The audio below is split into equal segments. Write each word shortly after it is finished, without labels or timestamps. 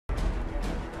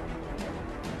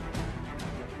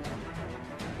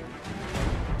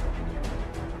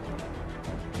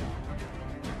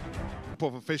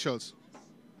group of officials.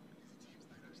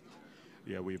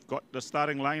 Yeah, we've got the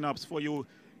starting lineups for you.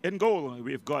 In goal,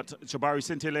 we've got Jabari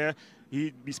St-Hilaire.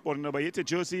 He'd be sporting number 80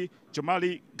 jersey.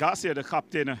 Jamali Garcia, the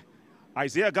captain.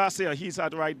 Isaiah Garcia, he's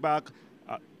at right back.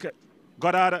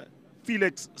 Goddard,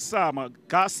 Felix Sam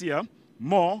Garcia,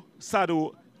 Moore,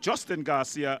 Sadu, Justin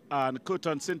Garcia, and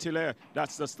Curtin St-Hilaire.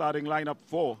 That's the starting lineup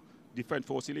for Defence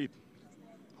Force Elite.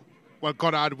 Well,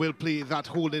 Goddard will play that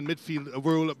holding midfield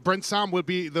role. Brent Sam will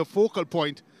be the focal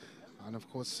point. And, of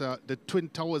course, the Twin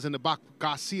Towers in the back,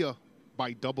 Garcia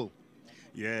by double.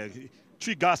 Yeah,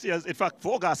 3 Garcias, in fact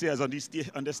 4 Garcias on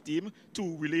this team,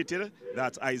 2 related.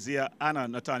 That's Isaiah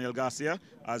and Nathaniel Garcia.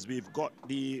 As we've got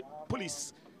the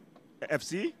Police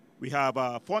FC, we have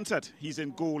Fonset, he's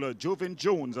in goal, Jovin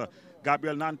Jones,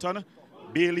 Gabriel Nanton,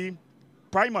 Bailey,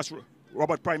 Primus,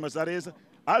 Robert Primus that is,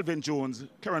 Alvin Jones,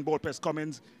 Karen Bolpes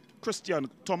Cummins, Christian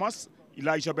Thomas,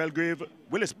 Elijah Belgrave,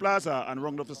 Willis Plaza, and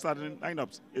round of the starting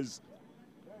lineups is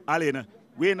Alan.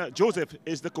 Wayne Joseph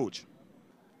is the coach.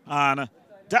 And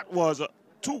that was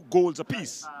 2 goals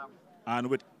apiece. And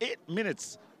with 8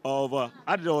 minutes of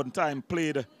added-on time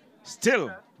played,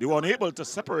 still they were unable to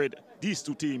separate these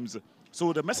 2 teams.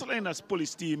 So the Miscellaneous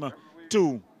Police team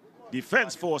 2,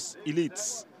 Defence Force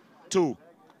Elites 2.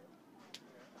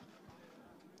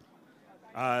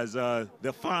 As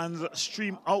the fans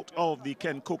stream out of the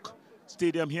Ken Cook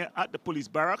Stadium here at the police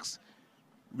barracks,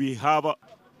 we have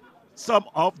some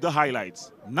of the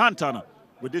highlights. Nanton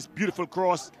with this beautiful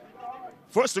cross.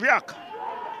 First to react,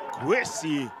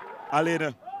 Kwesi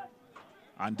Allen.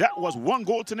 And that was 1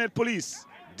 goal to net Police.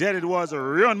 Then it was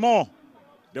Rion Moore.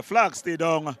 The flag stayed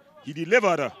down. He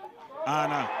delivered.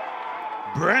 And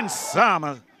Brent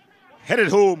Sam headed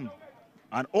home.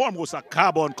 And almost a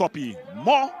carbon copy.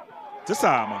 Moore to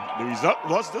Sam. The result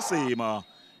was the same.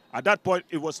 At that point,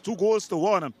 it was 2 goals to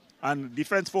 1. And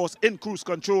Defence Force in cruise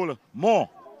control. Moore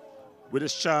with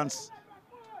his chance.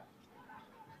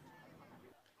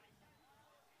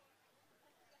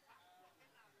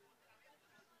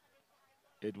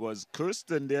 It was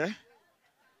Kirsten there.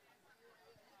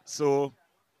 So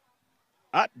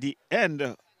at the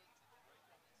end,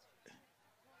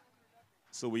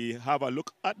 so we have a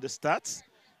look at the stats.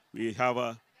 We have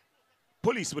a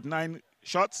Police with 9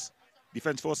 shots,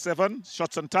 Defence Force 7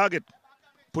 shots on target.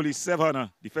 Police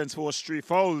 7, Defence Force 3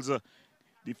 fouls.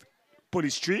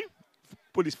 Police 3,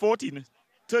 Police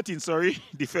 13, sorry,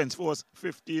 Defence Force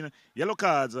 15 yellow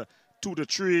cards, 2 to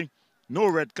 3, no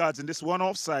red cards in this one,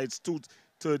 offsides, 2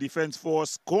 to Defence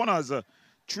Force corners,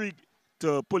 3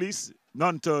 to Police,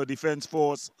 none to Defence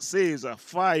Force saves,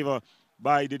 5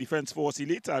 by the Defence Force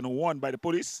Elite and 1 by the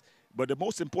Police. But the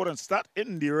most important stat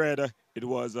in the red, it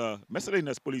was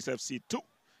Miscellaneous Police FC 2,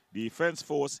 Defence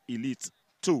Force Elite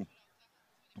 2.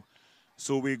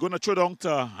 So we're going to throw down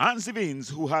to Hans Evans,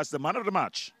 who has the man of the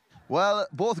match. Well,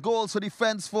 both goals for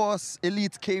Defence Force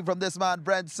Elite came from this man,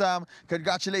 Brent Sam.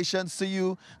 Congratulations to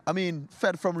you. I mean,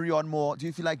 fed from Rion Moore. Do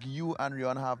you feel like you and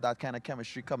Rion have that kind of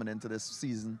chemistry coming into this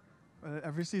season?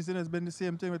 Every season has been the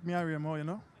same thing with me and Rion Moore, you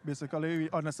know. Basically, we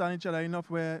understand each other enough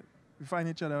where we find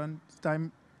each other in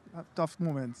tough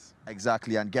moments.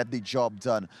 Exactly, and get the job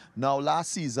done. Now,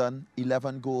 last season,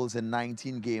 11 goals in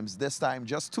 19 games. This time,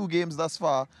 just 2 games thus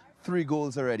far, 3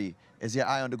 goals already. Is your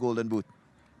eye on the Golden Boot?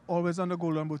 Always on the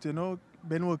Golden Boot, you know.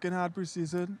 Been working hard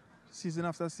pre-season, season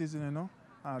after season, you know.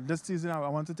 This season, I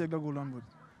want to take the Golden Boot.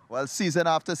 Well, season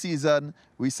after season,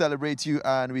 we celebrate you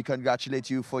and we congratulate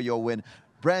you for your win.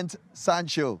 Brent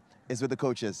Sancho is with the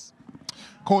coaches.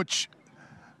 Coach,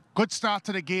 good start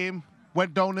to the game.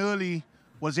 Went down early,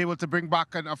 was able to bring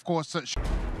back, and of course,